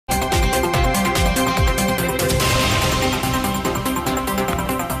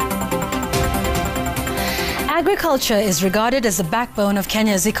Agriculture is regarded as the backbone of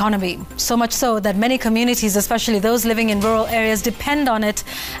Kenya's economy, so much so that many communities, especially those living in rural areas, depend on it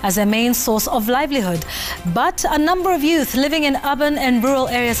as their main source of livelihood. But a number of youth living in urban and rural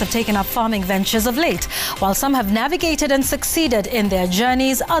areas have taken up farming ventures of late. While some have navigated and succeeded in their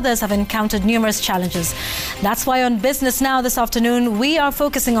journeys, others have encountered numerous challenges. That's why on Business Now this afternoon, we are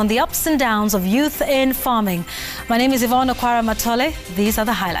focusing on the ups and downs of youth in farming. My name is Yvonne Okwara Matole. These are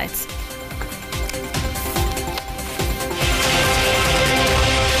the highlights.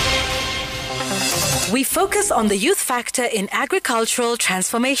 We focus on the youth factor in agricultural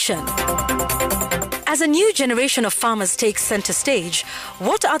transformation. As a new generation of farmers takes center stage,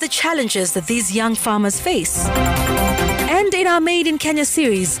 what are the challenges that these young farmers face? And in our Made in Kenya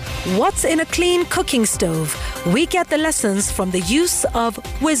series, What's in a Clean Cooking Stove? We get the lessons from the use of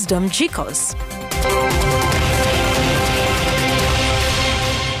wisdom jikos.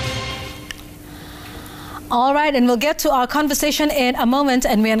 All right, and we'll get to our conversation in a moment,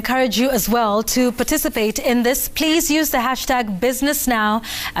 and we encourage you as well to participate in this. Please use the hashtag BusinessNow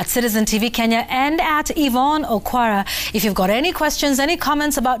at Citizen TV Kenya and at Yvonne Okwara. If you've got any questions, any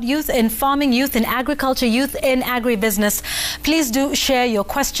comments about youth in farming, youth in agriculture, youth in agribusiness, please do share your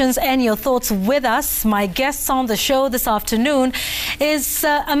questions and your thoughts with us. My guest on the show this afternoon is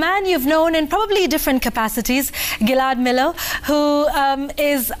a man you've known in probably different capacities, Gilad Milo, who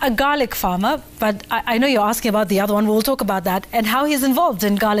is a garlic farmer, but I know you're asking about the other one. We'll talk about that and how he's involved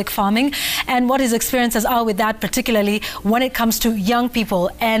in garlic farming and what his experiences are with that, particularly when it comes to young people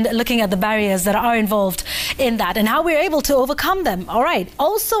and looking at the barriers that are involved in that and how we're able to overcome them. All right.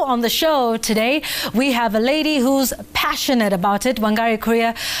 Also on the show today, we have a lady who's passionate about it, Wangari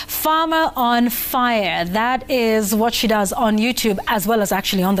Kuria, Farmer on Fire. That is what she does on YouTube as well as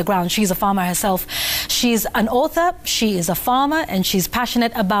actually on the ground. She's a farmer herself. She's an author, she is a farmer, and she's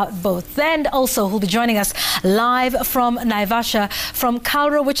passionate about both. And also who'll be joining us live from Naivasha, from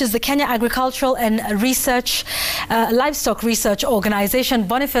KALRO, which is the Kenya Agricultural and Livestock Research Organization.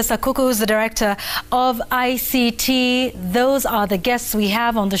 Boniface Akuku, who's the director of ICT. Those are the guests we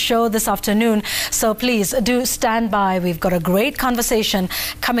have on the show this afternoon. So please do stand by. We've got a great conversation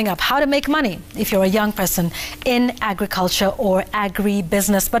coming up. How to make money if you're a young person in agriculture or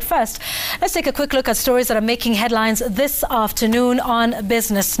agri-business. But first, let's take a quick look at stories that are making headlines this afternoon on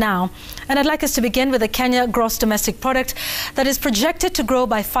Business Now. And I'd like us to begin with the Kenya gross domestic product that is projected to grow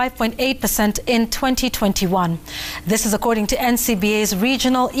by 5.8% in 2021. This is according to NCBA's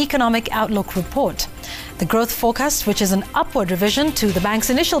Regional Economic Outlook report. The growth forecast, which is an upward revision to the bank's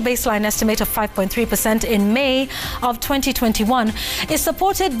initial baseline estimate of 5.3% in May of 2021, is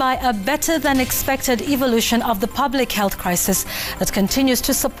supported by a better-than-expected evolution of the public health crisis that continues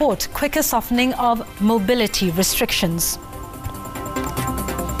to support quicker softening of mobility restrictions.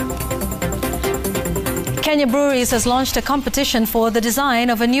 Kenya Breweries has launched a competition for the design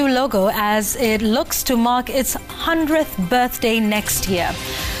of a new logo as it looks to mark its 100th birthday next year.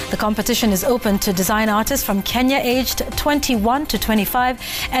 The competition is open to design artists from Kenya aged 21 to 25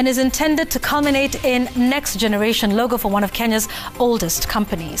 and is intended to culminate in next generation logo for one of Kenya's oldest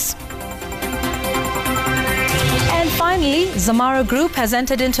companies. Finally, Zamara Group has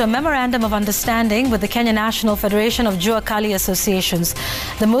entered into a memorandum of understanding with the Kenya National Federation of Jua Kali Associations.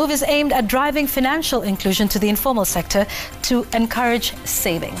 The move is aimed at driving financial inclusion to the informal sector to encourage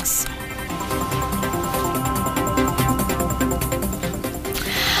savings.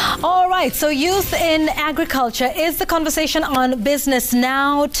 All right, so youth in agriculture is the conversation on Business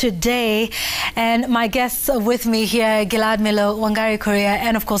Now today. And my guests with me here, Gilad Milo, Wangari Kuria,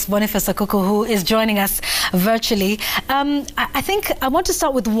 and of course Boniface Akuku, who is joining us virtually. I think I want to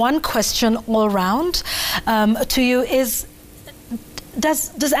start with one question all round to you is,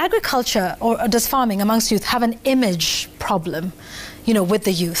 does agriculture or does farming amongst youth have an image problem, you know, with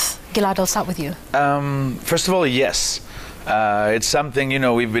the youth? Gilad, I'll start with you. First of all, yes. It's something, you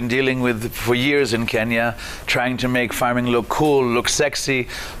know, we've been dealing with for years in Kenya, trying to make farming look cool, look sexy.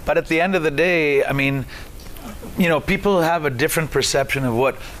 But at the end of the day, I mean, you know, people have a different perception of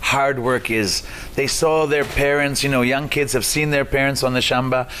what hard work is. They saw their parents, you know, young kids have seen their parents on the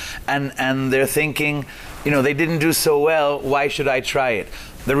shamba, and they're thinking, you know, they didn't do so well, why should I try it?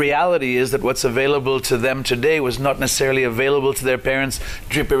 The reality is that what's available to them today was not necessarily available to their parents.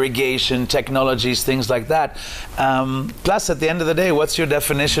 Drip irrigation, technologies, things like that. Plus, at the end of the day, what's your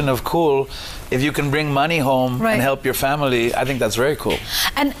definition of cool? If you can bring money home and help your family, I think that's very cool.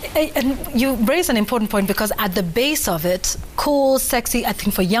 And you raise an important point, because at the base of it, cool, sexy, I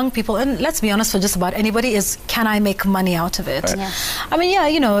think for young people, and let's be honest, for just about anybody, is can I make money out of it? Right. Yeah. I mean, yeah,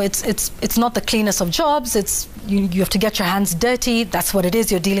 you know, it's not the cleanest of jobs. It's you have to get your hands dirty. That's what it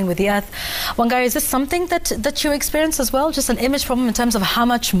is. You're dealing with the earth. Wangari, is this something that you experience as well? Just an image problem in terms of how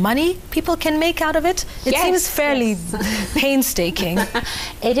much money people can make out of it? It seems fairly painstaking.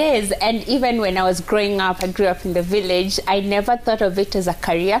 It is. And even when I was growing up, I grew up in the village, I never thought of it as a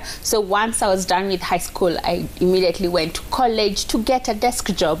career. So once I was done with high school, I immediately went to college to get a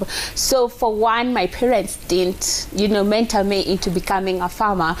desk job. So for one, my parents didn't, mentor me into becoming a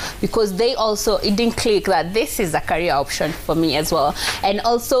farmer, because they also, it didn't click that this is a career option for me as well. And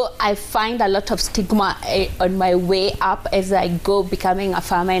also I find a lot of stigma on my way up as I go becoming a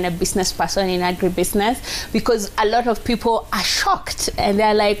farmer and a business person in agribusiness, because a lot of people are shocked and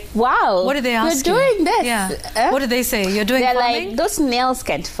they're like, wow, what did they ask you're doing this? Yeah. What did they say? You're doing they're farming? Like, those nails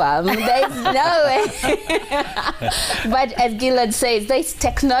can't farm. There's no way. But as Gilad says, there's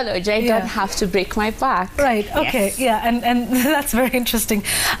technology. I don't have to break my back. Right, okay, and that's very interesting.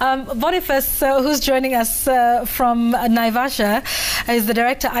 Boniface, who's joining us from Naivasha, is the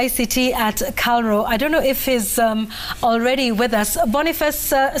Director ICT at Calro. I don't know if he's already with us.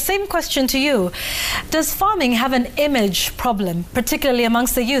 Boniface, same question to you. Does farming have an image problem, particularly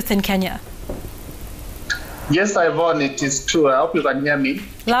amongst the youth in Kenya? Yes, Yvonne, it is true. I hope you can hear me.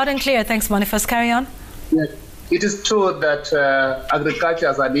 Loud and clear. Thanks, Boniface. Carry on. Yeah. It is true that agriculture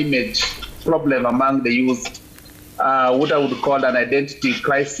has an image problem among the youth, what I would call an identity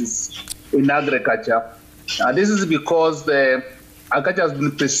crisis in agriculture. This is because the agriculture has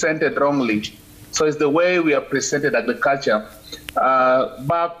been presented wrongly. So it's the way we have presented agriculture.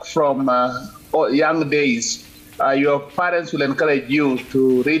 Back from young days, your parents will encourage you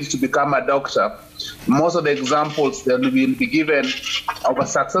to read to become a doctor. Most of the examples that will be given of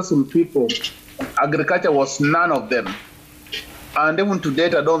successful people, agriculture was none of them. And even to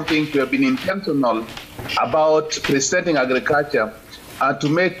date, I don't think we have been intentional about presenting agriculture to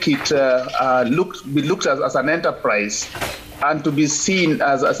make it be looked at as an enterprise, and to be seen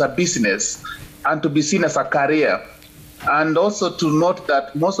as a business, and to be seen as a career. And also to note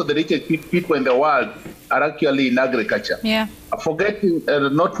that most of the richest people in the world are actually in agriculture. Yeah. Forgetting,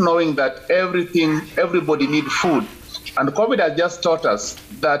 not knowing that everybody needs food. And COVID has just taught us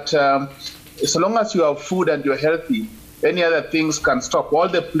that so long as you have food and you're healthy, any other things can stop. All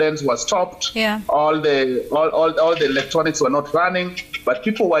the planes were stopped. Yeah. All the electronics were not running, but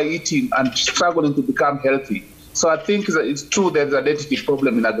people were eating and struggling to become healthy. So I think it's true there's an identity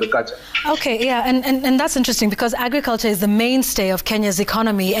problem in agriculture. Okay, yeah, and that's interesting, because agriculture is the mainstay of Kenya's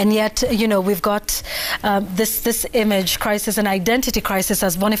economy, and yet, we've got this image crisis, an identity crisis,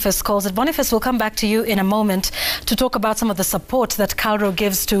 as Boniface calls it. Boniface, we'll come back to you in a moment to talk about some of the support that Calro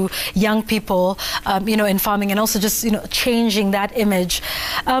gives to young people, in farming, and also just, changing that image.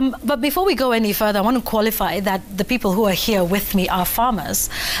 But before we go any further, I want to qualify that the people who are here with me are farmers.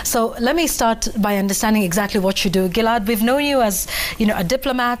 So let me start by understanding exactly what you do. Gilad, we've known you as, a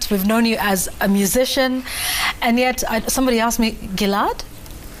diplomat, we've known you as a musician, and yet somebody asked me, Gilad,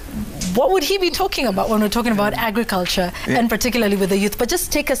 what would he be talking about when we're talking about agriculture, and particularly with the youth? But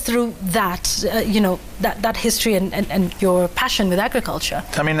just take us through that, that history and your passion with agriculture.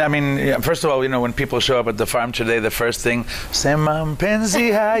 I mean, first of all, when people show up at the farm today, the first thing, Sema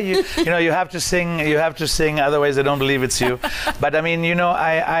mpenzi hayu, you have to sing, otherwise they don't believe it's you. But I mean,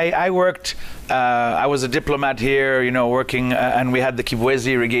 I worked. I was a diplomat here, working, and we had the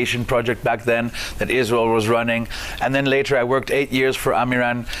Kibwezi irrigation project back then that Israel was running. And then later I worked 8 years for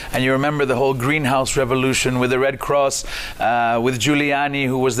Amiran. And you remember the whole greenhouse revolution with the Red Cross, with Giuliani,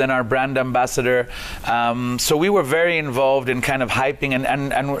 who was then our brand ambassador. So we were very involved in kind of hyping,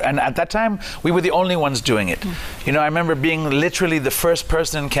 and at that time, we were the only ones doing it. I remember being literally the first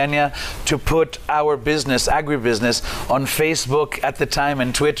person in Kenya to put our business, agribusiness, on Facebook at the time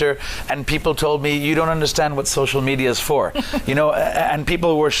and Twitter, and people told me, you don't understand what social media is for. And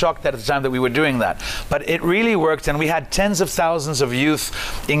people were shocked at the time that we were doing that. But it really worked, and we had tens of thousands of youth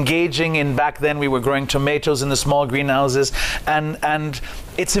engaging in, back then we were growing tomatoes in the small greenhouses, and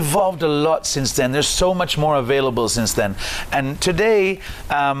it's evolved a lot since then. There's so much more available since then. And today,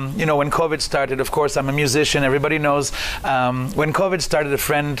 when COVID started, of course, I'm a musician, everybody knows. When COVID started, a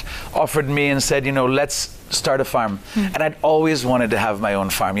friend offered me and said, let's start a farm. And I'd always wanted to have my own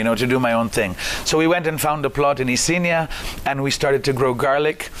farm, to do my own thing. So we went and found a plot in Isinya, and we started to grow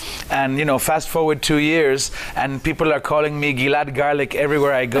garlic. And, fast forward 2 years, and people are calling me Gilad Garlic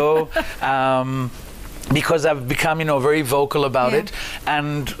everywhere I go. because I've become, you know, very vocal about it.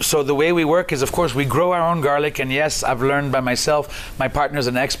 And so the way we work is, of course, we grow our own garlic. And yes, I've learned by myself. My partner's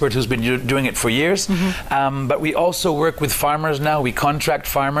an expert who's been doing it for years. But we also work with farmers now. We contract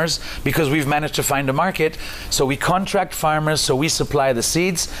farmers because we've managed to find a market. So we contract farmers, so we supply the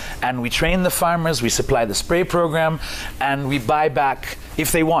seeds and we train the farmers, we supply the spray program, and we buy back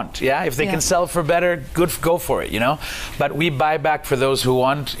if they want, if they can sell for better, good, go for it, you know. But we buy back for those who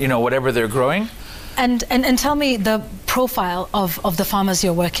want, you know, whatever they're growing. And tell me the profile of the farmers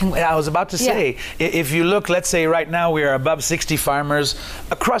you're working with. Yeah, I was about to say, if you look, let's say right now we are above 60 farmers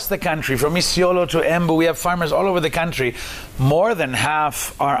across the country, from Isiolo to Embu. We have farmers all over the country. More than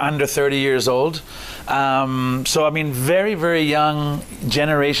half are under 30 years old. So, I mean, very, very young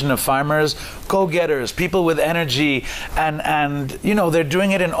generation of farmers, go-getters, people with energy, and you know, they're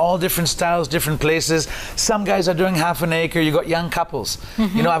doing it in all different styles, different places. Some guys are doing half an acre. You got young couples.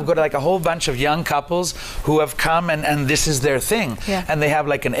 You know, I've got like a whole bunch of young couples who have come and this is their thing. And they have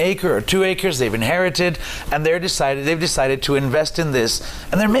like an acre or 2 acres they've inherited, and they've decided to invest in this,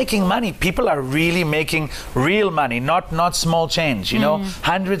 and they're making money. People are really making real money, not small change, you know,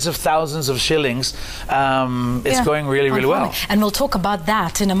 hundreds of thousands of shillings. It's going really, really well. And we'll talk about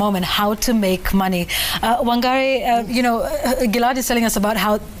that in a moment, how to make money. Wangari, you know, Gilad is telling us about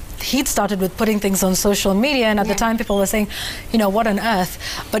how he'd started with putting things on social media, and at the time people were saying, you know, what on earth?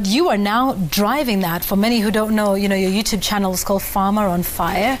 But you are now driving that. For many who don't know, you know, your YouTube channel is called Farmer on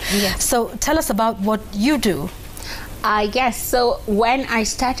Fire. So tell us about what you do. Yes, so when I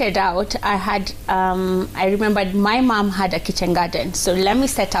started out, I had, I remembered my mom had a kitchen garden. So let me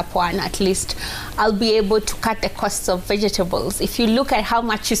set up one, at least I'll be able to cut the costs of vegetables. If you look at how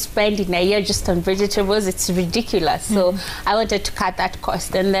much you spend in a year just on vegetables, it's ridiculous. So I wanted to cut that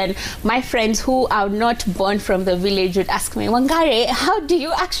cost. And then my friends who are not born from the village would ask me, Wangari, how do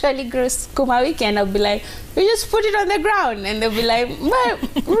you actually grow sukuma wiki? And I'll be like, you just put it on the ground. And they'll be like, well,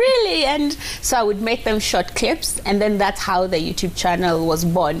 really? And so I would make them short clips, and then that's how the YouTube channel was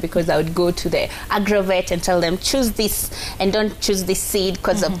born, because I would go to the agrovet and tell them, choose this and don't choose this seed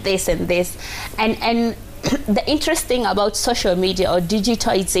because of this and this. And the interesting about social media or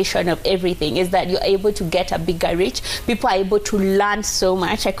digitalization of everything is that you're able to get a bigger reach. People are able to learn so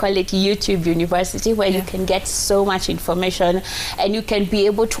much. I call it YouTube University, where you can get so much information, and you can be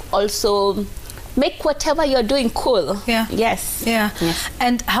able to also make whatever you're doing cool. Yes.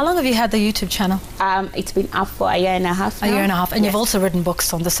 And how long have you had the YouTube channel? It's been up for a year and a half now. A year and a half. And you've also written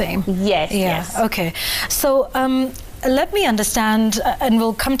books on the same. Yes. Okay. So let me understand, and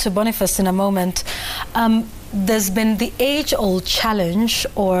we'll come to Boniface in a moment. There's been the age-old challenge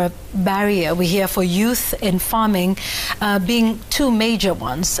or barrier we hear for youth in farming being 2 major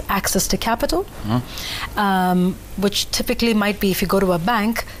ones: access to capital, which typically might be, if you go to a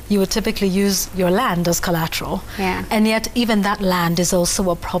bank, you would typically use your land as collateral. And yet even that land is also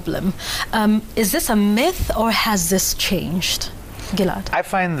a problem. Is this a myth, or has this changed? Gilad? I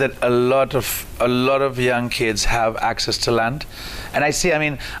find that a lot of young kids have access to land, and I see, I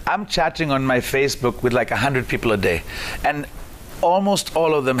mean, I'm chatting on my Facebook with like 100 people a day, and almost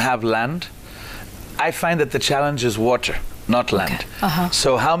all of them have land. I find that the challenge is water, not land.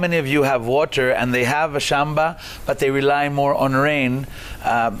 So how many of you have water and they have a shamba, but they rely more on rain?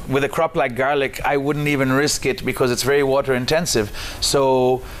 With a crop like garlic, I wouldn't even risk it because it's very water intensive.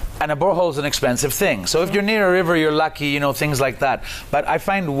 So, and a borehole is an expensive thing. So if you're near a river, you're lucky, you know, things like that. But I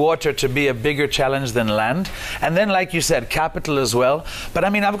find water to be a bigger challenge than land. And then, like you said, capital as well. But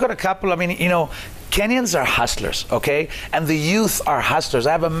I mean, I've got a couple, I mean, you know, Kenyans are hustlers, okay? And the youth are hustlers.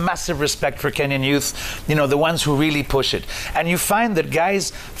 I have a massive respect for Kenyan youth, you know, the ones who really push it. And you find that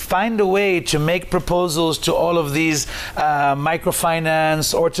guys find a way to make proposals to all of these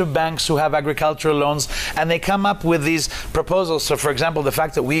microfinance or to banks who have agricultural loans, and they come up with these proposals. So, for example, the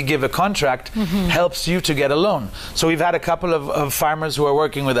fact that we give a contract helps you to get a loan. So we've had a couple of farmers who are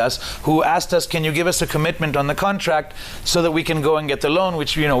working with us who asked us, can you give us a commitment on the contract so that we can go and get the loan,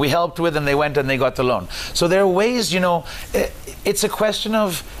 which, you know, we helped with, and they went and they got the loan. So there are ways, you know, it's a question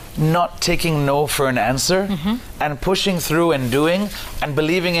of not taking no for an answer and pushing through and doing and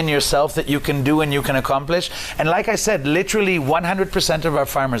believing in yourself that you can do and you can accomplish. And like I said, literally 100% of our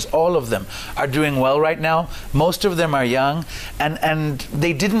farmers, all of them, are doing well right now. Most of them are young, and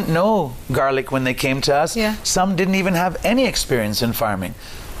they didn't know garlic when they came to us. Some didn't even have any experience in farming.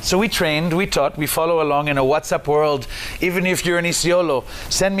 So we trained, we taught, we follow along in a WhatsApp world. Even if you're in Isiolo,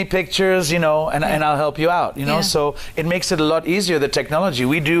 send me pictures, and I'll help you out, So it makes it a lot easier, the technology.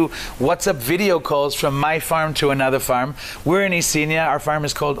 We do WhatsApp video calls from my farm to another farm. We're in Isinya. Our farm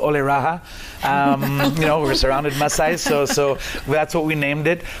is called Oleraha. We're surrounded Maasai, so that's what we named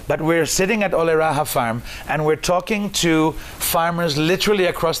it. But we're sitting at Oleraha farm, and we're talking to farmers literally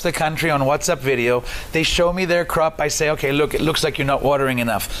across the country on WhatsApp video. They show me their crop. I say, okay, look, it looks like you're not watering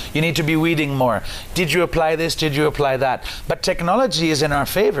enough. You need to be weeding more. Did you apply this? Did you apply that? But technology is in our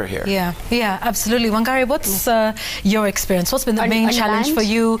favor here. Yeah, absolutely. Wangari, what's your experience? What's been the main challenge land? For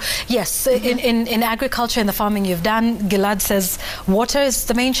you? Yes, in agriculture, in the farming you've done. Gilad says water is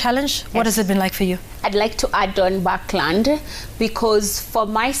the main challenge. What has it been like for you? I'd like to add on backland, because for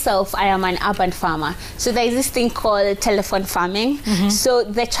myself, I am an urban farmer. So there is this thing called telephone farming. So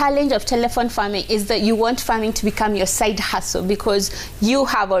the challenge of telephone farming is that you want farming to become your side hustle, because you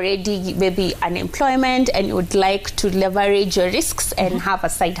have already maybe unemployment and you would like to leverage your risks and have a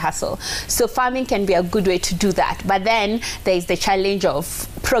side hustle. So farming can be a good way to do that. But then there is the challenge of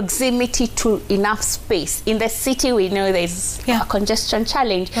proximity to enough space. In the city, we know there's a congestion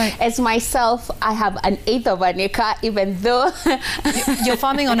challenge. Right. As myself, I have an eighth of an acre, even though you're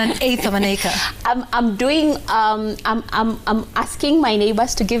farming on an eighth of an acre. I'm asking my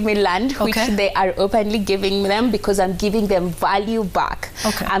neighbors to give me land, which they are openly giving them, because I'm giving them value back.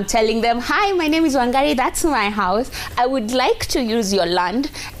 I'm telling them, hi, my name is Wangari, that's my house. I would like to use your land.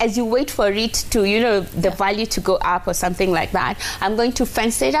 As you wait for it to, the value to go up or something like that, I'm going to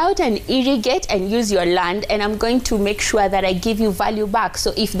fence it out and irrigate and use your land, and I'm going to make sure that I give you value back.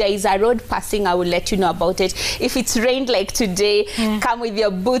 So if there is a road passing, I will let you know about it. If it's rained like today, come with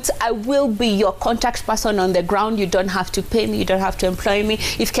your boots. I will be your contact person on the ground. You don't have to pay me. You don't have to employ me.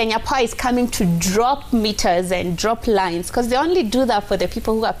 If Kenya Power is coming to drop meters and drop lines, because they only do that for the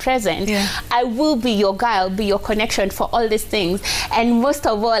people who are present, I will be your guy. I'll be your connection for all these things. And most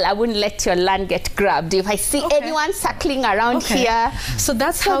of all, I wouldn't let your land get grabbed. If I see anyone circling around here. So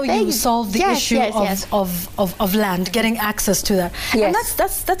that's how you solve the issue of land, getting access to that. And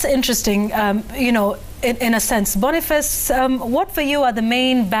that's interesting, in a sense. Boniface, what for you are the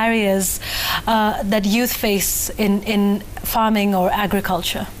main barriers that youth face in farming or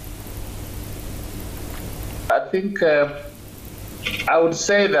agriculture? I think I would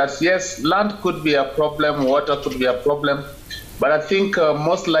say that, yes, land could be a problem, water could be a problem, but I think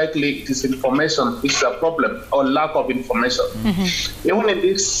most likely it is information which is a problem, or lack of information. Even in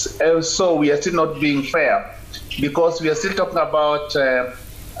this, so we are still not being fair, because we are still talking about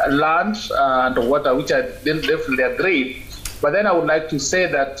land and water, which I definitely agree. But then I would like to say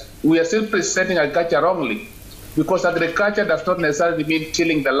that we are still presenting agriculture wrongly, because agriculture does not necessarily mean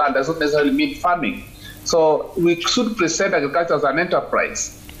tilling the land, does not necessarily mean farming. So we should present agriculture as an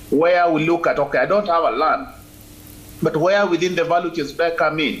enterprise, where we look at, okay, I don't have a land, but where within the value chains do I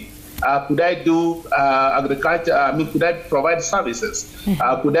come in? Could I do agriculture? Could I provide services?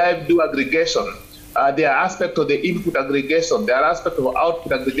 Could I do aggregation? There are aspects of the input aggregation. There are aspects of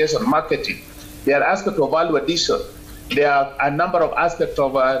output aggregation, marketing. There are aspects of value addition. There are a number of aspects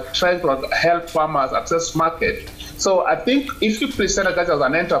of trying to help farmers access market. So I think if you present agriculture as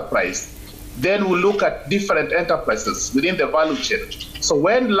an enterprise, then we look at different enterprises within the value chain. So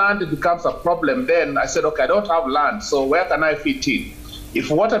when land becomes a problem, then I said, okay, I don't have land, so where can I fit in?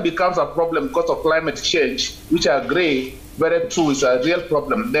 If water becomes a problem because of climate change, which I agree, very true, is a real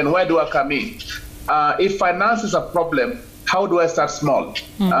problem, then where do I come in? If finance is a problem, how do I start small?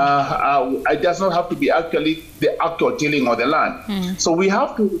 It does not have to be actually the actual tilling of the land. So we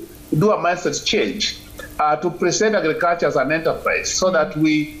have to do a mindset change to present agriculture as an enterprise, so that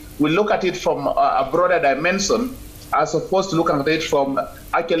we look at it from a broader dimension, as opposed to looking at it from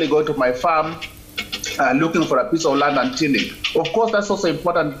actually going to my farm, looking for a piece of land and tilling. Of course, that's also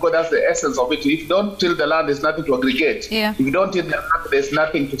important, because that's the essence of it. If you don't till the land, there's nothing to aggregate. If you don't till the land, there's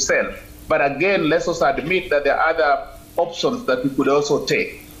nothing to sell. But again, let's also admit that there are other options that we could also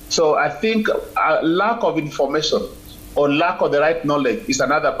take. So I think lack of information or lack of the right knowledge is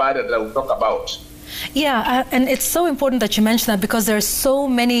another barrier that I will talk about. Yeah, and it's so important that you mention that, because there are so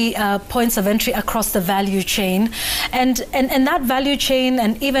many points of entry across the value chain, and that value chain,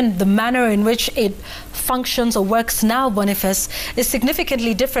 and even the manner in which it functions or works now, Boniface, is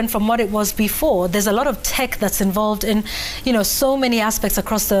significantly different from what it was before. There's a lot of tech that's involved in, so many aspects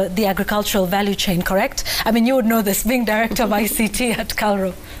across the agricultural value chain, correct? I mean, you would know this, being director of ICT at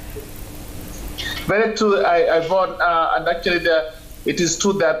KALRO. Very true, Yvonne, and actually it is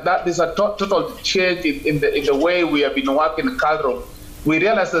true that there's a total change in the way we have been working in KALRO. We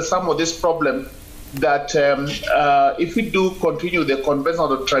realize that some of this problem that if we do continue the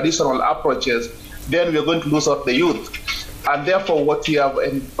conventional or traditional approaches, then we're going to lose out the youth. And therefore, what we have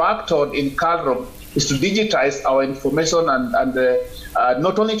embarked on in KALRO is to digitize our information and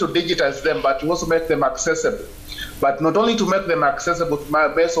not only to digitize them, but to also make them accessible. But not only to make them accessible,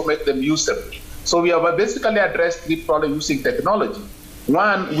 but also make them usable. So we have basically addressed 3 problems using technology.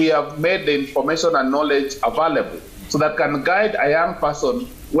 One, we have made the information and knowledge available so that can guide a young person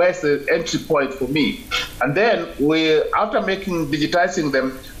where's the entry point for me. And then after digitizing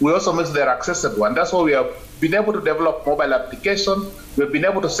them, we also make them accessible. And that's why we have been able to develop mobile application. We've been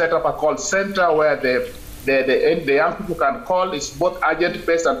able to set up a call center where the young people can call. It's both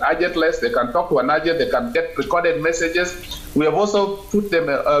agent-based and agentless. They can talk to an agent. They can get recorded messages. We have also put them.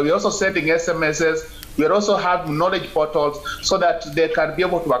 We're also sending SMSs. We also have knowledge portals so that they can be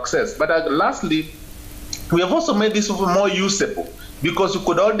able to access. But lastly, we have also made this more usable, because you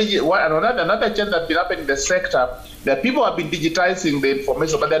could only another change that's been happening in the sector, that people have been digitizing the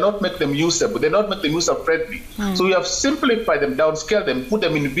information, but they're not making them usable. They're not making them user friendly. So we have simplified them, downscaled them, put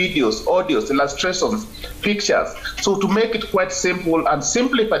them in videos, audios, illustrations, pictures. So to make it quite simple and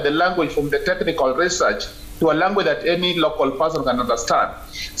simplify the language from the technical research to a language that any local person can understand.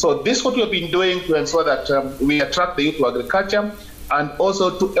 So this is what we have been doing to ensure that we attract the youth to agriculture, and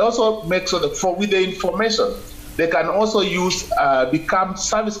also to make sure that with the information, they can also become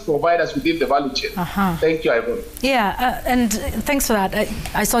service providers within the value chain. Thank you, Ivan. Yeah, and thanks for that.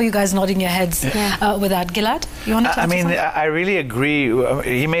 I saw you guys nodding your heads with that. Gilad, you want to talk something? I really agree.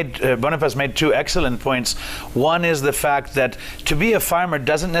 Boniface made 2 excellent points. One is the fact that to be a farmer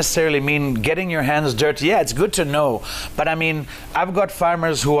doesn't necessarily mean getting your hands dirty. Yeah, it's good to know. But I mean, I've got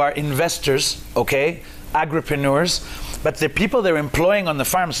farmers who are investors, okay, agripreneurs, but the people they're employing on the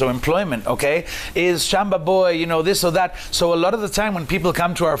farm, so employment, okay, is Shamba boy, you know, this or that. So a lot of the time when people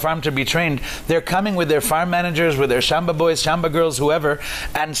come to our farm to be trained, they're coming with their farm managers, with their Shamba boys, Shamba girls, whoever,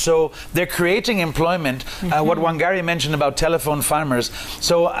 and so they're creating employment. What Wangari mentioned about telephone farmers.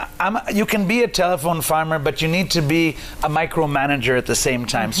 So you can be a telephone farmer, but you need to be a micromanager at the same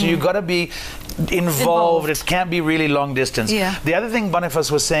time. So you got to be involved. It can't be really long distance. Yeah. The other thing Boniface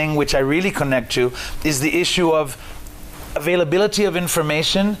was saying, which I really connect to, is the issue of availability of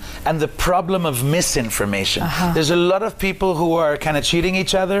information and the problem of misinformation. There's a lot of people who are kind of cheating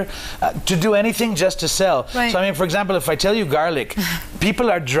each other to do anything just to sell. Right. So I mean, for example, if I tell you garlic, people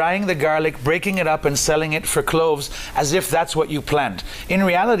are drying the garlic, breaking it up and selling it for cloves as if that's what you planned. In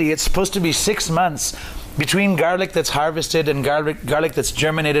reality, it's supposed to be 6 months between garlic that's harvested and garlic that's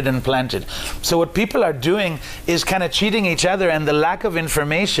germinated and planted. So what people are doing is kind of cheating each other, and the lack of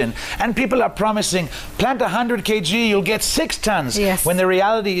information. And people are promising, plant 100 kg, you'll get 6 tons. Yes. When the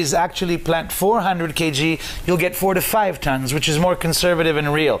reality is actually plant 400 kg, you'll get 4 to 5 tons, which is more conservative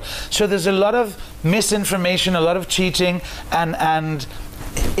and real. So there's a lot of misinformation, a lot of cheating, and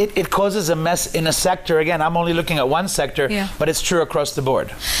it causes a mess in a sector. Again, I'm only looking at one sector, but it's true across the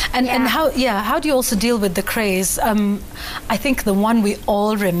board. And how do you also deal with the craze? I think the one we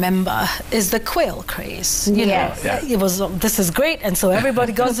all remember is the quail craze. You know, it was this is great, and so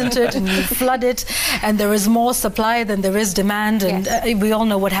everybody goes into it and you flood it, and there is more supply than there is demand, and we all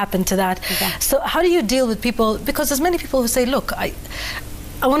know what happened to that. So how do you deal with people? Because there's many people who say, look,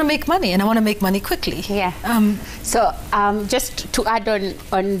 I want to make money, and I want to make money quickly. So just to add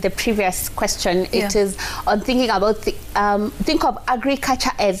on the previous question, it is on thinking about think of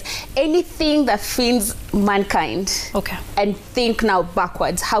agriculture as anything that feeds mankind. Okay. And think now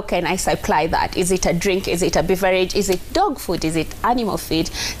backwards. How can I supply that? Is it a drink? Is it a beverage? Is it dog food? Is it animal feed?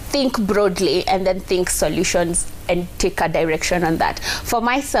 Think broadly, and then think solutions and take a direction on that. For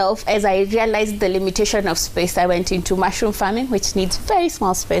myself, as I realized the limitation of space, I went into mushroom farming, which needs very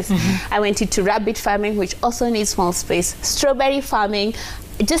small space. I went into rabbit farming, which also needs small space. Strawberry farming,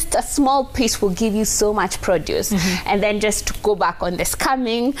 just a small piece will give you so much produce. And then just to go back on the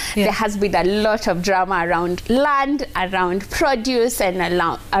scamming, there has been a lot of drama around land, around produce, and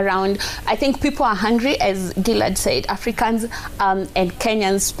around I think people are hungry, as Gilad said, Africans and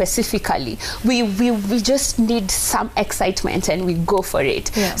Kenyans specifically. We just need some excitement, and we go for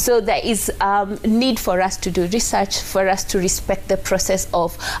it. So there is need for us to do research, for us to respect the process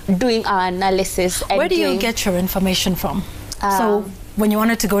of doing our analysis. And where do you get your information from? So when you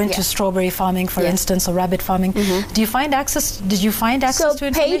wanted to go into strawberry farming, for instance, or rabbit farming, did you find access to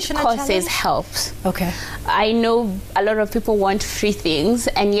information? Paid courses helps. Okay. I know a lot of people want free things,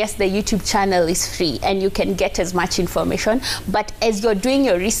 and yes, the YouTube channel is free and you can get as much information, but as you're doing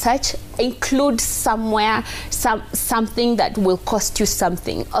your research, include somewhere something that will cost you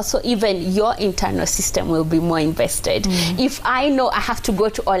something. Also, even your internal system will be more invested. If I know I have to go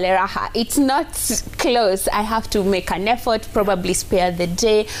to Oleraha, it's not close. I have to make an effort, probably spare the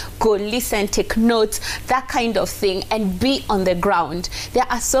day, go listen, take notes, that kind of thing, and be on the ground. There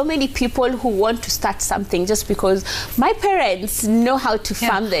are so many people who want to start something just because my parents know how to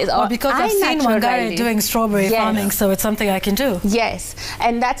farm this, or because I've seen Wangari doing strawberry farming, so it's something I can do. Yes,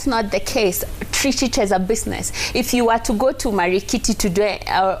 and that's not the case. Treat it as a business. If you were to go to Marikiti today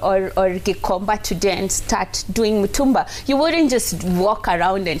or Gikomba today and start doing Mutumba, you wouldn't just walk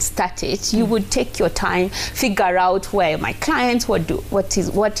around and start it. You would take your time, figure out where my clients,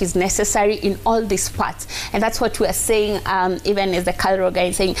 what is necessary in all these parts. And that's what we are saying, even as the Calro guy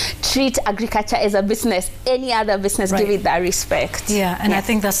is saying, treat agriculture as a business. Any other business, give it that respect. Yeah, and I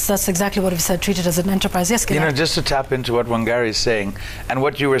think that's exactly what we said, treat it as an enterprise. Yes, you know, just to tap into what Wangari is saying, and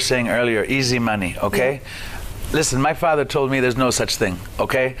what you were saying earlier, easy money, okay? Listen, my father told me there's no such thing,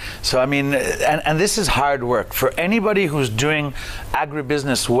 okay? So, I mean, and this is hard work. For anybody who's doing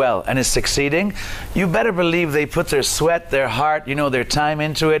agribusiness well and is succeeding, you better believe they put their sweat, their heart, you know, their time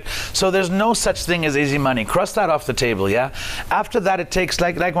into it. So there's no such thing as easy money. Cross that off the table, yeah? After that, it takes,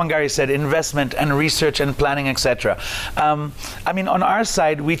 like Wangari said, investment and research and planning, etc. I mean, on our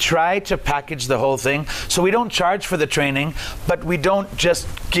side, we try to package the whole thing. So we don't charge for the training, but we don't just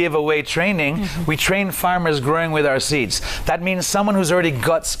give away training. We train farmers growing with our seeds. That means someone who's already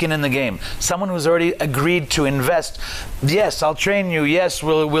got skin in the game, someone who's already agreed to invest. Yes, I'll train you. Yes,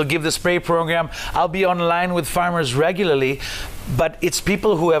 we'll give the spray program. I'll be online with farmers regularly. But it's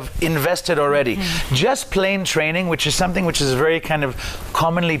people who have invested already. Just plain training, which is something which is very kind of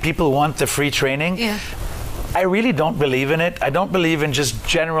commonly people want the free training. I really don't believe in it. I don't believe in just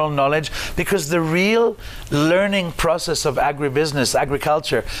general knowledge, because the real learning process of agribusiness,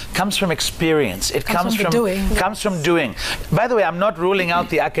 agriculture, comes from experience. It comes from doing. By the way, I'm not ruling out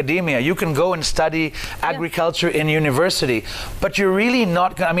the academia. You can go and study agriculture in university, but you're really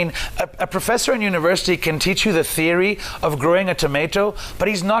not going to, I mean, a professor in university can teach you the theory of growing a tomato, but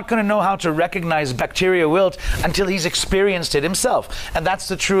he's not going to know how to recognize bacteria wilt until he's experienced it himself. And that's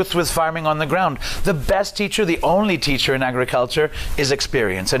the truth with farming on the ground. The best teacher, the only teacher in agriculture, is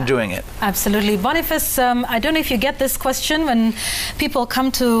experience and doing it. Absolutely. Boniface, I don't know if you get this question when people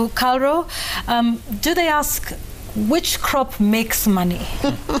come to Calro. Do they ask, which crop makes money?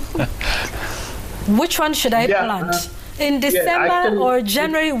 Which one should I plant? In December or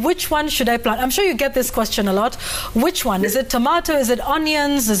January, which one should I plant? I'm sure you get this question a lot. Which one? Is it tomato? Is it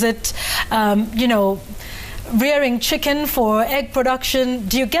onions? Is it, you know, rearing chicken for egg production?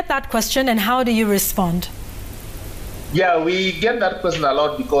 Do you get that question, and how do you respond? Yeah, we get that question a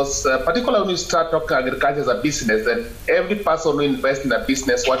lot because particularly when you start talking agriculture as a business, then every person who invests in a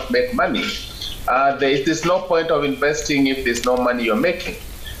business wants to make money. There's no point of investing if there's no money you're making.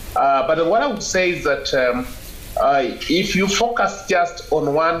 But what I would say is that if you focus just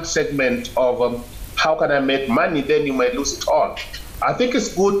on one segment of how can I make money, then you might lose it all. I think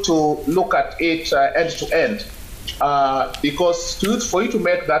it's good to look at it end to end, because for you to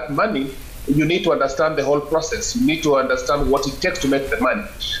make that money, you need to understand the whole process. You need to understand what it takes to make the money.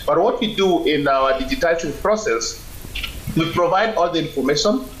 But what we do in our digitizing process, we provide all the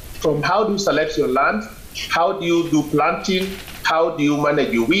information from how do you select your land, how do you do planting, how do you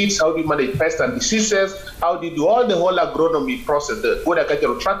manage your weeds, how do you manage pests and diseases, how do you do all the whole agronomy process, the good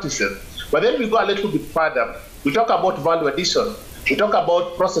agricultural practices. But then we go a little bit further. We talk about value addition. We talk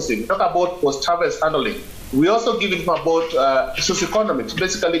about processing. We talk about post-harvest handling. We also give info about socioeconomics,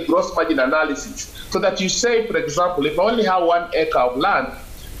 basically gross margin analysis, so that you say, for example, if I only have 1 acre of land,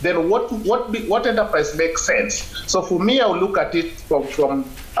 then what enterprise makes sense? So for me, I will look at it from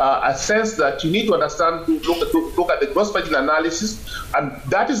a sense that you need to understand, look at the gross margin analysis, and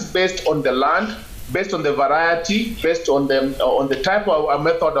that is based on the land, based on the variety, based on the type of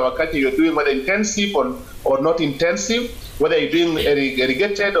method of agriculture you're doing, whether intensive or not intensive, whether you're doing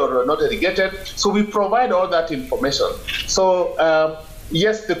irrigated or not irrigated. So we provide all that information. So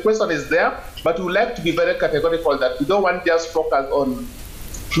yes, the question is there, but we like to be very categorical that we don't want just focus on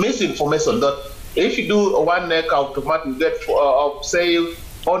misinformation. That if you do 1 acre of tomato, you get, say,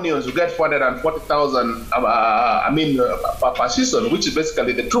 onions, you get 440,000 per season, which is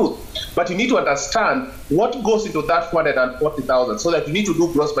basically the truth. But you need to understand what goes into that 440,000, so that you need to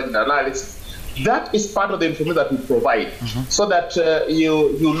do gross margin analysis. That is part of the information that we provide, so that you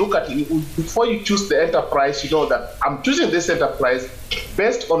look at it. Before you choose the enterprise, you know that I'm choosing this enterprise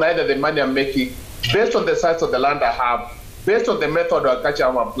based on either the money I'm making, based on the size of the land I have, based on the method of agriculture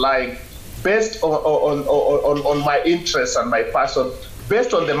I'm applying, based on my interests and my passion,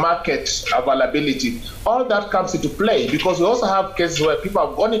 based on the market availability. All that comes into play, because we also have cases where people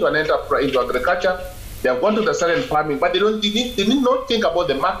have gone into an enterprise, into agriculture, they have gone to the certain farming, but they did not think about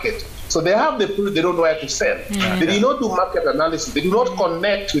the market. So they have the product, they don't know where to sell. They do not do market analysis. They do not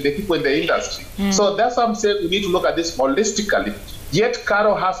connect with the people in the industry. So that's why I'm saying we need to look at this holistically. Yet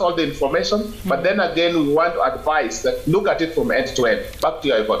Caro has all the information, but then again, we want to advise that look at it from end to end. Back to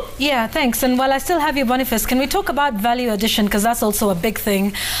you, Yvonne. Yeah, thanks. And while I still have you, Boniface, can we talk about value addition? Because that's also a big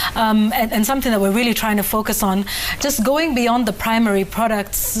thing and something that we're really trying to focus on. Just going beyond the primary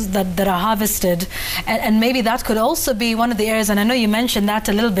products that are harvested. And maybe that could also be one of the areas, and I know you mentioned that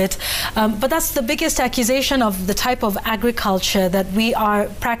a little bit, but that's the biggest accusation of the type of agriculture that we are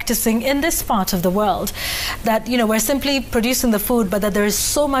practicing in this part of the world. That, you know, we're simply producing the food, but that there is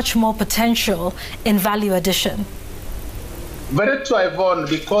so much more potential in value addition. Very true, Yvonne,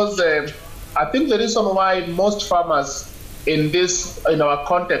 because I think the reason why most farmers in our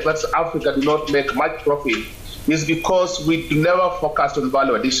context, that's Africa, do not make much profit is because we never focused on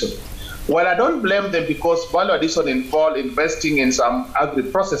value addition. Well, I don't blame them, because value addition involves investing in some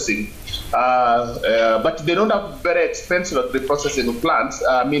agri-processing, but they don't have very expensive agri-processing plants,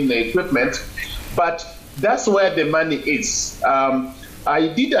 equipment, but that's where the money is. I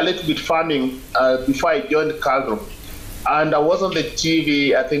did a little bit farming before I joined Calro, and I was on the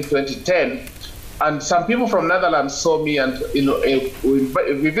TV, I think 2010, and some people from Netherlands saw me, and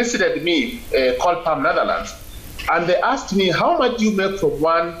we visited me, called Palm Netherlands, and they asked me, how much do you make from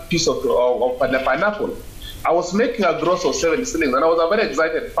one piece of pineapple? I was making a gross of 70 shillings, and I was a very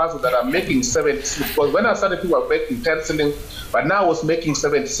excited person that I'm making 70 shillings, because when I started, people were making 10 shillings, but now I was making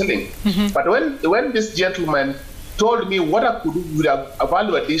 70 shillings. But when this gentleman told me what I could do with a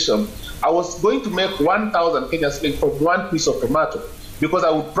value addition, I was going to make 1,000 Kenyan shillings from one piece of tomato, because I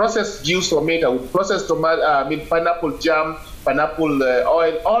would process juice from it, I would process pineapple jam, pineapple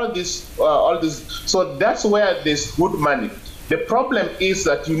oil, all this. So that's where there's good money. The problem is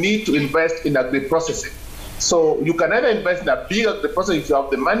that you need to invest in agri-processing. So you can either invest in a big agri-processing if you have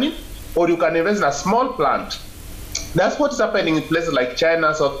the money, or you can invest in a small plant. That's what's happening in places like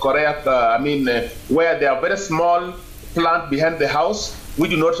China, South Korea, where there are very small plants behind the house. We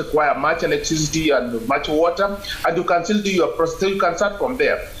do not require much electricity and much water, and you can still do your process. You can start from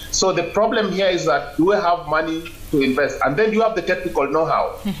there. So the problem here is that you have money to invest, and then you have the technical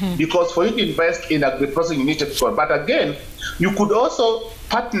know-how, because for you to invest in agri-processing, you need technical. But again, you could also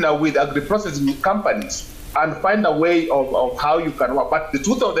partner with agri-processing companies and find a way of how you can work. But the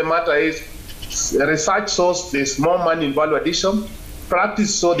truth of the matter is, research shows there's more money in value addition,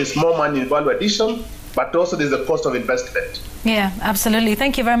 practice shows there's more money in value addition, but also there's a cost of investment. Yeah, absolutely.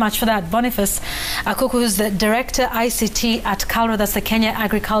 Thank you very much for that. Boniface Akuku, who's the Director ICT at Calro, that's the Kenya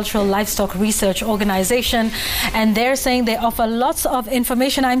Agricultural Livestock Research Organization. And they're saying they offer lots of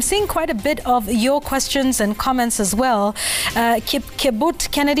information. I'm seeing quite a bit of your questions and comments as well. Kibut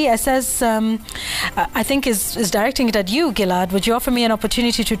Kennedy says, I think is directing it at you, Gilad. Would you offer me an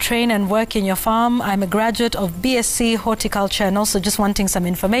opportunity to train and work in your farm? I'm a graduate of BSc Horticulture and also just wanting some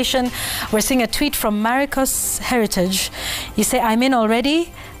information. We're seeing a tweet from Maricos Heritage. You say, I'm in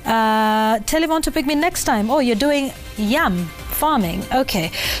already. Tell Yvonne to pick me next time. Oh, you're doing yam farming.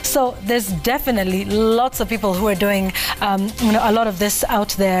 Okay. So there's definitely lots of people who are doing a lot of this out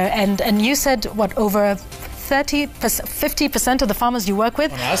there. And you said, what, over 50% of the farmers you work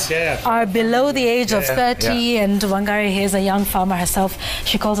with are below the age of 30. And Wangari here is a young farmer herself.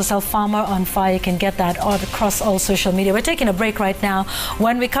 She calls herself Farmer on Fire. You can get that all across all social media. We're taking a break right now.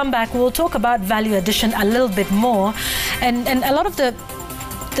 When we come back, we'll talk about value addition a little bit more. And a lot of the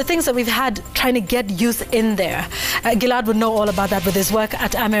things that we've had trying to get youth in there. Gilad would know all about that with his work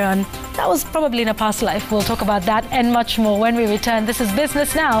at Amiran. That was probably in a past life. We'll talk about that and much more when we return. This is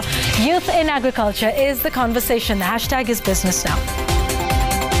Business Now. Youth in agriculture is the conversation. The hashtag is Business Now.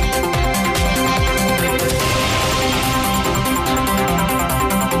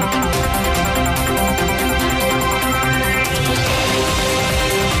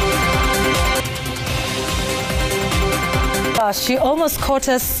 She almost caught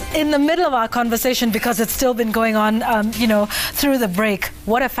us in the middle of our conversation because it's still been going on, through the break.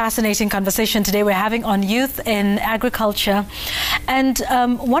 What a fascinating conversation today we're having on youth in agriculture. And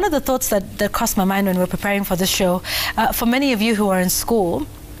one of the thoughts that crossed my mind when we were preparing for this show, for many of you who are in school,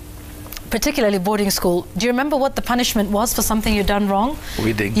 particularly boarding school, do you remember what the punishment was for something you'd done wrong?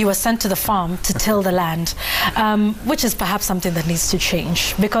 Weeding. You were sent to the farm to till the land, which is perhaps something that needs to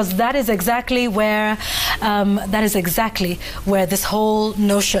change, because that is exactly where this whole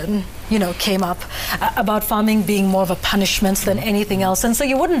notion, you know, came up about farming being more of a punishment than anything else. And so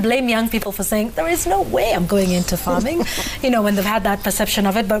you wouldn't blame young people for saying, there is no way I'm going into farming, you know, when they've had that perception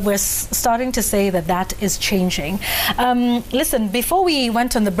of it. But we're starting to say that that is changing. Listen, before we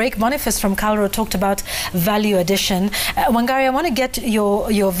went on the break, Boniface from Calro talked about value addition. Wangari, I want to get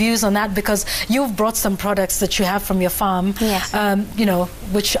your views on that, because you've brought some products that you have from your farm, yes. You know,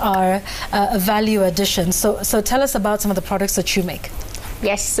 which are a value addition. So tell us about some of the products that you make.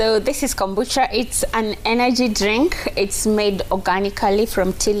 Yes, so this is kombucha. It's an energy drink. It's made organically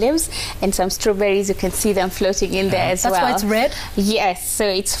from tea leaves and some strawberries. You can see them floating in there as well. That's why it's red? Yes, so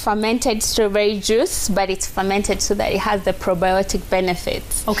it's fermented strawberry juice, but it's fermented so that it has the probiotic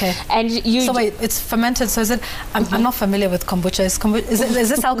benefits. Okay. And you... So wait, it's fermented, so is it... I'm not familiar with kombucha. Is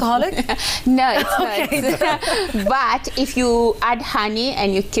this alcoholic? No, it's okay. not. But if you add honey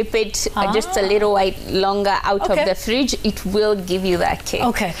and you keep it just a little while longer out of the fridge, it will give you that kick.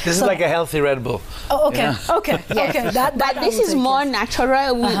 Okay. This is like a healthy Red Bull. Oh, okay. Yeah. Okay. Yes. Okay. But this is more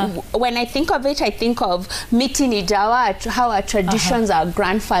natural. When I think of it, I think of Miti ni Dawa, how our traditions, our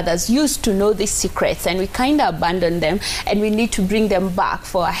grandfathers used to know these secrets, and we kind of abandoned them, and we need to bring them back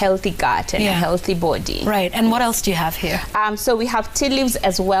for a healthy gut and a healthy body. Right. And what else do you have here? So we have tea leaves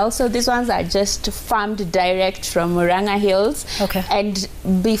as well. So these ones are just farmed direct from Murang'a Hills. Okay. And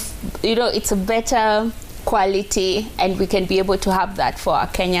you know, it's a better quality, and we can be able to have that for our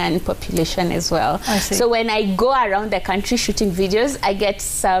Kenyan population as well. I see. So when I go around the country shooting videos, I get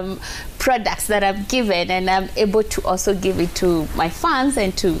some products that I've given, and I'm able to also give it to my fans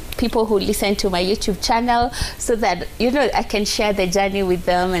and to people who listen to my YouTube channel, so that, you know, I can share the journey with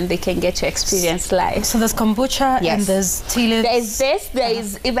them and they can get to experience life. So there's kombucha and there's tea leaves. There's this, there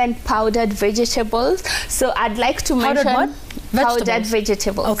is even powdered vegetables. So I'd like to mention... Powdered what? Powdered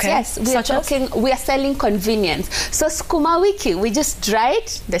vegetables. Okay. Yes, we are selling convenience. So skuma wiki, we just dry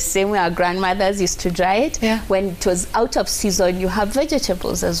it the same way our grandmothers used to dry it. Yeah. When it was out of season, you have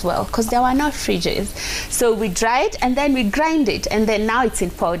vegetables as well, because there were no fridges. So we dry it and then we grind it, and then now it's in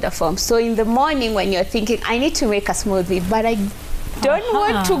powder form. So in the morning when you're thinking, I need to make a smoothie, but I don't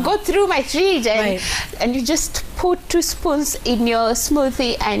want to go through my fridge, and you just put 2 spoons in your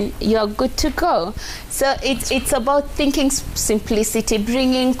smoothie and you're good to go. So it's about thinking simplicity,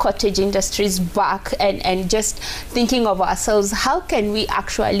 bringing cottage industries back, and just thinking of ourselves. How can we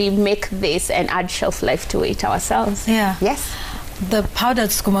actually make this and add shelf life to it ourselves? Yeah. Yes. The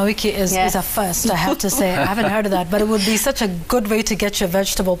powdered skuma wiki is a first, I have to say. I haven't heard of that, but it would be such a good way to get your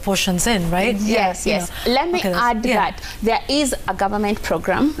vegetable portions in, right? Yes, yes. Let me add that there is a government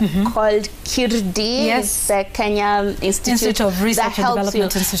program called KIRDI, the Kenya Institute of Research and helps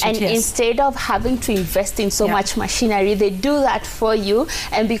Development you. Institute. And instead of having to invest in so much machinery, they do that for you.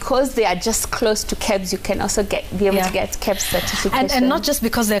 And because they are just close to KEBS, you can also be able to get KEBS certification. And not just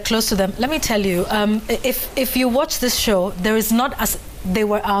because they're close to them. Let me tell you, if you watch this show, there is not as they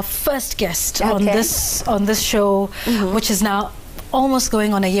were our first guest on this show, which is now almost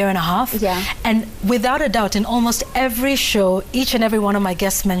going on a year and a half. Yeah. And without a doubt, in almost every show, each and every one of my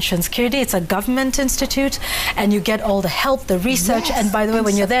guests mentions KIRDI. It's a government institute, and you get all the help, the research, and by the way,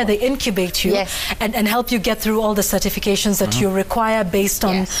 when you're there, they incubate you and help you get through all the certifications that you require based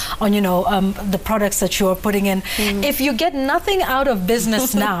on you know, the products that you're putting in. If you get nothing out of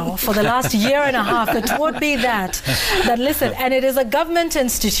business now for the last year and a half, it would be that listen, and it is a government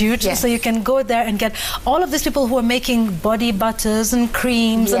institute, so you can go there and get all of these people who are making body butters and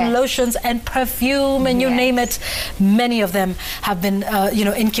creams and lotions and perfume and you name it. Many of them have been you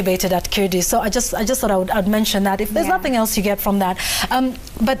know, incubated at KIRDI. So I just thought I'd mention that. If there's nothing else you get from that,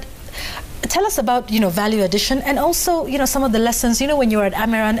 but tell us about, you know, value addition, and also, you know, some of the lessons, you know, when you were at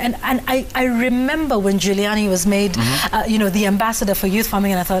Amiran, and I remember when Giuliani was made you know, the ambassador for youth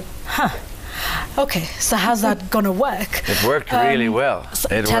farming, and I thought, okay, so how's that going to work? It worked really well. So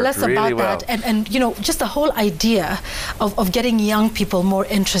tell us about that, and you know, just the whole idea of getting young people more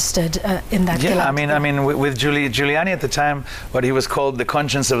interested in that. Yeah, I mean, with Giuliani at the time, what he was called the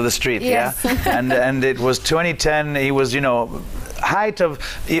conscience of the street. And it was 2010. He was, you know, height of,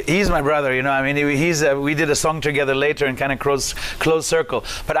 he's my brother, you know, I mean, we did a song together later in kind of close circle,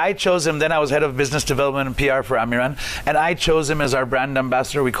 but I chose him. Then I was head of business development and PR for Amiran, and I chose him as our brand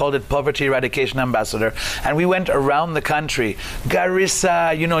ambassador. We called it Poverty Eradication Ambassador, and we went around the country,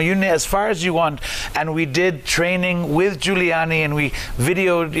 Garissa, you know, as far as you want, and we did training with Giuliani, and we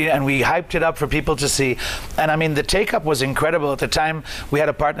videoed and we hyped it up for people to see. And I mean, the take-up was incredible. At the time, we had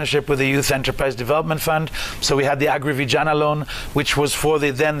a partnership with the Youth Enterprise Development Fund, so we had the Agrivijana loan, which was for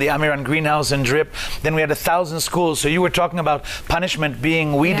the Amiran greenhouse and drip. Then we had 1,000 schools. So you were talking about punishment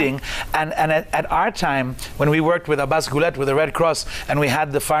being weeding. Yeah. And at our time, when we worked with Abbas Goulet with the Red Cross, and we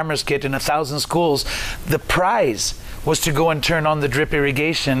had the farmers kit in 1,000 schools, the prize was to go and turn on the drip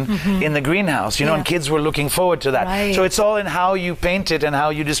irrigation in the greenhouse, you know, and kids were looking forward to that. Right. So it's all in how you paint it and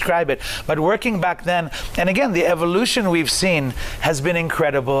how you describe it. But working back then, and again, the evolution we've seen has been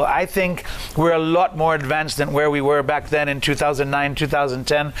incredible. I think we're a lot more advanced than where we were back then in 2009,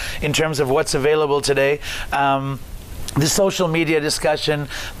 2010, in terms of what's available today. The social media discussion,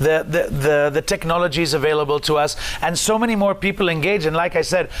 the technologies available to us, and so many more people engage. And like I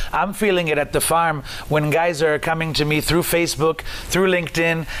said, I'm feeling it at the farm when guys are coming to me through Facebook, through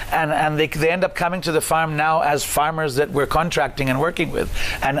LinkedIn, and they end up coming to the farm now as farmers that we're contracting and working with.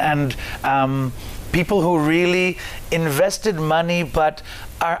 And people who really invested money but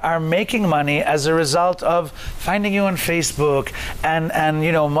are making money as a result of finding you on Facebook and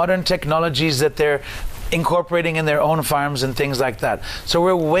you know, modern technologies that they're incorporating in their own farms and things like that. So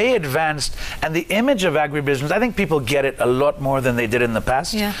we're way advanced, and the image of agribusiness, I think people get it a lot more than they did in the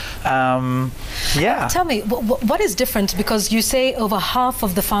past. Yeah. Tell me, what is different? Because you say over half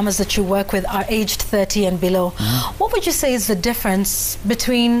of the farmers that you work with are aged 30 and below. What would you say is the difference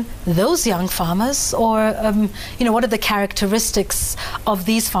between those young farmers, or you know, what are the characteristics of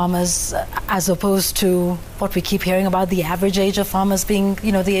these farmers as opposed to what we keep hearing about, the average age of farmers being,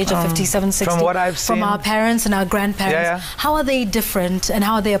 you know, the age of 57, 60? From what I've seen, from our parents and our grandparents, how are they different, and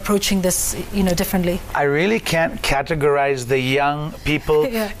how are they approaching this, you know, differently? I really can't categorize the young people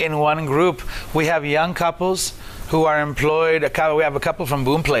in one group. We have young couples who are employed. We have a couple from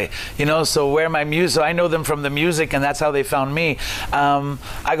Boomplay, you know, so where my music, so I know them from the music, and that's how they found me.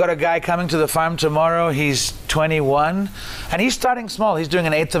 I got a guy coming to the farm tomorrow. He's 21, and he's starting small. He's doing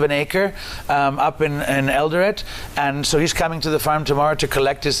 1/8 of an acre up in Eldoret, and so he's coming to the farm tomorrow to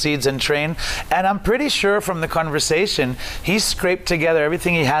collect his seeds and train. And I'm pretty sure from the conversation, he's scraped together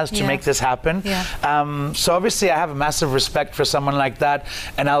everything he has to make this happen. So obviously I have a massive respect for someone like that,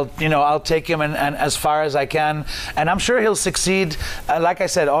 and I'll take him and as far as I can. And I'm sure he'll succeed. Like I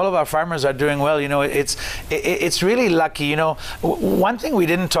said, all of our farmers are doing well. You know, it's really lucky. You know, one thing we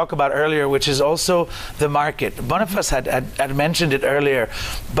didn't talk about earlier, which is also the market. Boniface had mentioned it earlier,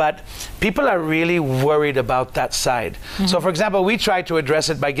 but people are really worried about that side. So, for example, we try to address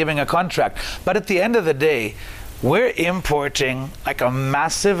it by giving a contract, but at the end of the day, we're importing like a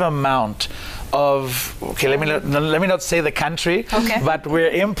massive amount of, okay, let me not say the country, but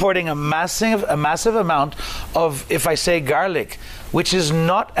we're importing a massive amount of, if I say garlic, which is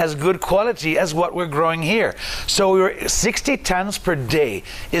not as good quality as what we're growing here. So 60 tons per day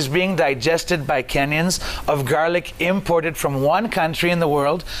is being digested by Kenyans of garlic imported from one country in the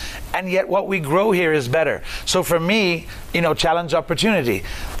world, and yet what we grow here is better. So for me, you know, challenge opportunity.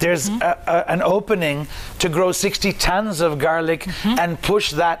 There's an opening to grow 60 tons of garlic and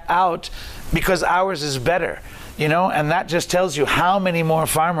push that out, because ours is better, you know, and that just tells you how many more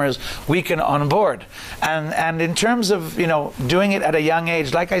farmers we can onboard. And in terms of, you know, doing it at a young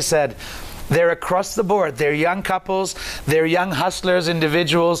age, like I said, they're across the board. They're young couples, they're young hustlers,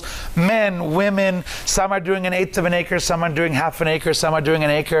 individuals, men, women. Some are doing 1/8 of an acre, some are doing 1/2 an acre, some are doing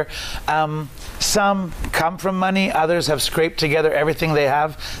 1 acre. Some come from money, others have scraped together everything they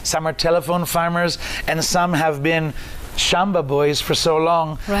have. Some are telephone farmers, and some have been Shamba boys for so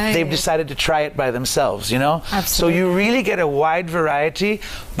long, they've decided to try it by themselves, you know? Absolutely. So you really get a wide variety,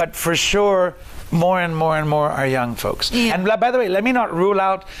 but for sure, more and more and more are young folks. And by the way, let me not rule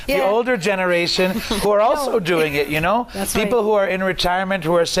out the older generation who are also doing it, you know? People who are in retirement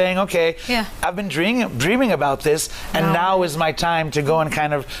who are saying, okay, I've been dreaming about this, and now is my time to go and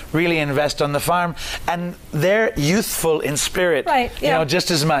kind of really invest on the farm. And they're youthful in spirit, you know,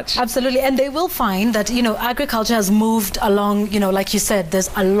 just as much. Absolutely. And they will find that, you know, agriculture has moved along, you know, like you said, there's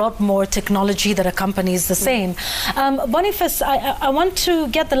a lot more technology that accompanies the same. Boniface, I want to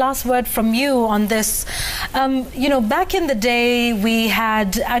get the last word from you on this. You know, back in the day, we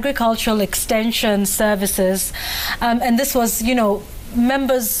had agricultural extension services, and this was, you know,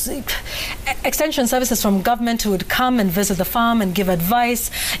 members, extension services from government who would come and visit the farm and give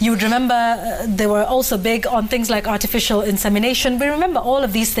advice. You would remember they were also big on things like artificial insemination. We remember all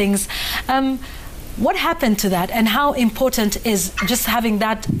of these things. What happened to that, and how important is just having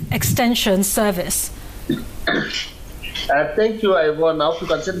that extension service? Thank you, Yvonne. I hope you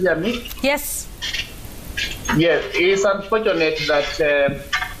can still hear me. Yes. Yes, it's unfortunate that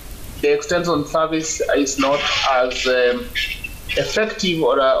the extension service is not as effective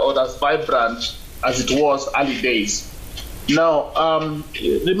or as vibrant as it was early days. Now,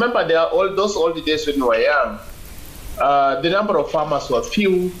 remember, there are all those old days when we were young. The number of farmers were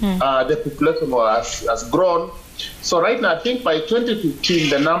few, the population has grown. So right now, I think by 2015,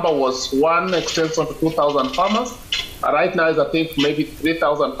 the number was one extension to 2,000 farmers. Right now, I think maybe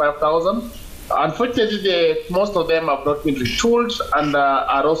 3,000, 5,000. Unfortunately, most of them have not been retooled and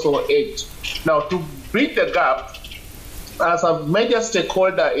are also aged. Now, to bridge the gap, as a major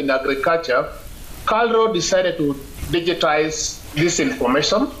stakeholder in agriculture, KALRO decided to digitize this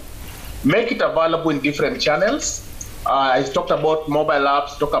information, make it available in different channels. I talked about mobile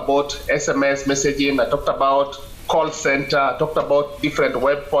apps, talked about SMS messaging, I talked about call center, I talked about different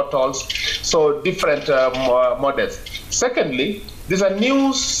web portals, so different models. Secondly, there's a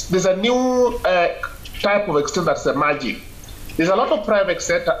new type of extension that's emerging. There's a lot of private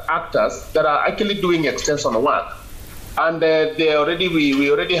sector actors that are actually doing extension work. And we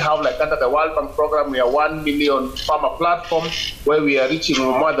already have, like under the World Bank program, we have 1 million farmer platform where we are reaching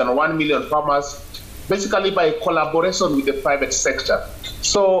more than 1 million farmers, basically by collaboration with the private sector.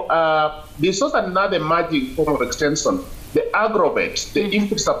 So this is another emerging form of extension. The agrovet, the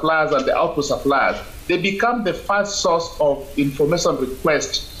input suppliers and the output suppliers, they become the first source of information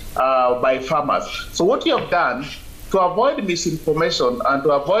request by farmers. So what we have done to avoid misinformation and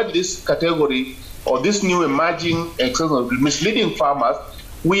to avoid this category or this new emerging extension of misleading farmers,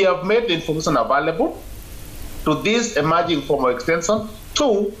 we have made the information available to this emerging form of extension.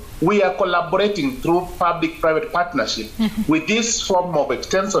 Two, we are collaborating through public-private partnership with this form of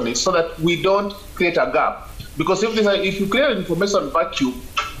extension so that we don't create a gap. Because if you create an information vacuum,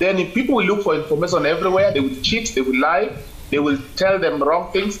 then if people will look for information everywhere, they will cheat, they will lie, they will tell them wrong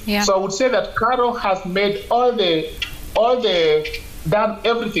things. Yeah. So I would say that KALRO has made done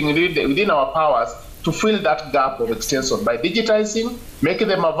everything within our powers to fill that gap of extension by digitizing, making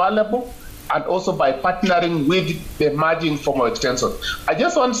them available, and also by partnering with the emerging form of extension. I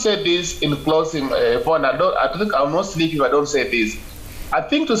just want to say this in closing, Yvonne. I think I'll not sleep if I don't say this. I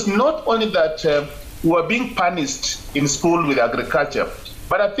think it's not only that we are being punished in school with agriculture,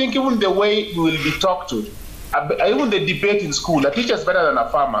 but I think even the way we will be talked to, even the debate in school, a teacher is better than a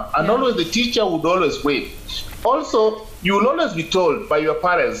farmer, and always the teacher would always win. Also, you will always be told by your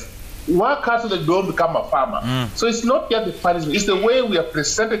parents, work hard so that you don't become a farmer. So it's not just the punishment, it's the way we have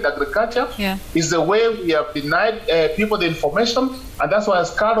presented agriculture, it's the way we have denied people the information, and that's why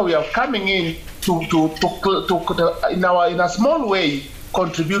as KALRO we are coming in to in a small way,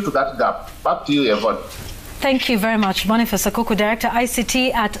 contribute to that gap. Back to you, Yvonne. Thank you very much, Boniface Akuku, Director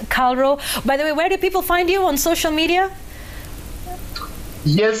ICT at KALRO. By the way, where do people find you on social media?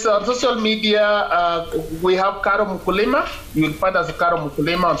 Yes, on social media, we have KALRO Mkulima. You will find us KALRO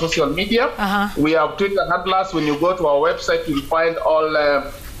Mkulima on social media. We have Twitter handlers. When you go to our website, you will find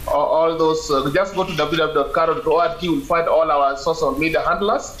all those. Just go to www.kalro.org. You will find all our social media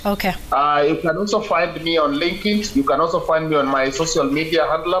handlers. Okay. You can also find me on LinkedIn. You can also find me on my social media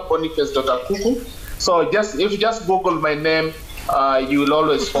handler, Boniface.Akuku. So if you just Google my name, you will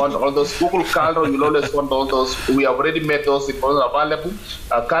always find all those. Google KALRO, you will always find all those. We have already made those information available.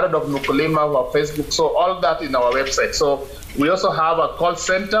 KALRO Mkulima, our Facebook, so all that in our website. So we also have a call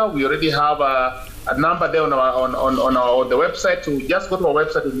center. We already have a number there on the website. So just go to our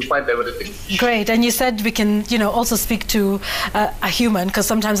website and you find everything. Great. And you said we can, also speak to a human, because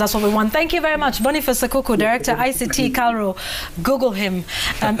sometimes that's what we want. Thank you very much, Boniface Akuku, Director ICT KALRO. Google him.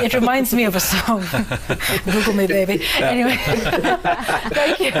 It reminds me of a song. Google me, baby. Anyway,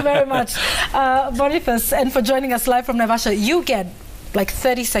 thank you very much, Boniface, and for joining us live from Naivasha. You get like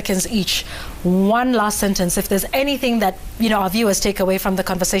 30 seconds each. One last sentence. If there's anything that our viewers take away from the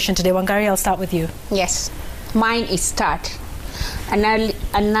conversation today, Wangari, I'll start with you. Yes, mine is start.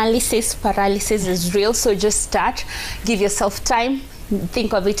 Analysis paralysis is real, so just start. Give yourself time.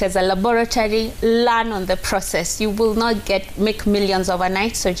 Think of it as a laboratory. Learn on the process. You will not make millions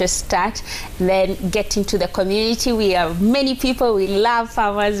overnight, so just start. Then get into the community. We are many people. We love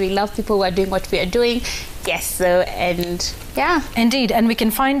farmers. We love people who are doing what we are doing. Yes, and yeah. Indeed, and we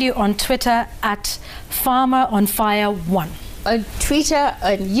can find you on Twitter at FarmerOnFire1. On Twitter,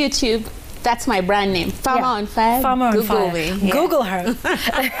 on YouTube, That's my brand name. Farmer on Fire. Farmer on Google Fire. me. Yeah. Google her.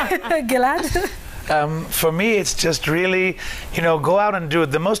 Gilad? For me, it's just really, go out and do it.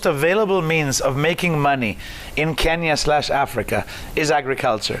 The most available means of making money in Kenya/Africa is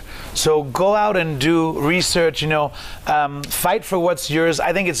agriculture. So go out and do research, fight for what's yours.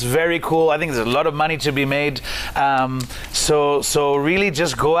 I think it's very cool. I think there's a lot of money to be made. So really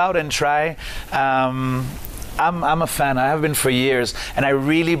just go out and try. I'm a fan. I have been for years, and I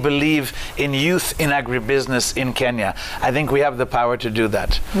really believe in youth in agribusiness in Kenya. I think we have the power to do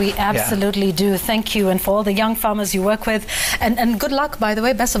that. We absolutely do. Thank you. And for all the young farmers you work with, and good luck, by the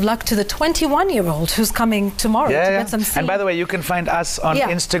way, best of luck to the 21-year-old who's coming tomorrow to get some seed. And by the way, you can find us on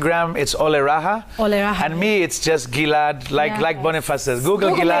Instagram. It's Ole Raha. Ole Raha. And me, it's just Gilad, like Boniface says.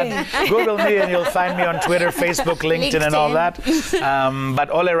 Google Gilad, Google me, and you'll find me on Twitter, Facebook, LinkedIn, and all that. But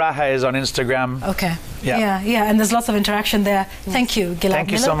Ole Raha is on Instagram. Okay. Yeah, and there's lots of interaction there. Thank you, Gilad.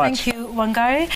 Thank you so much. Thank you, Wangari.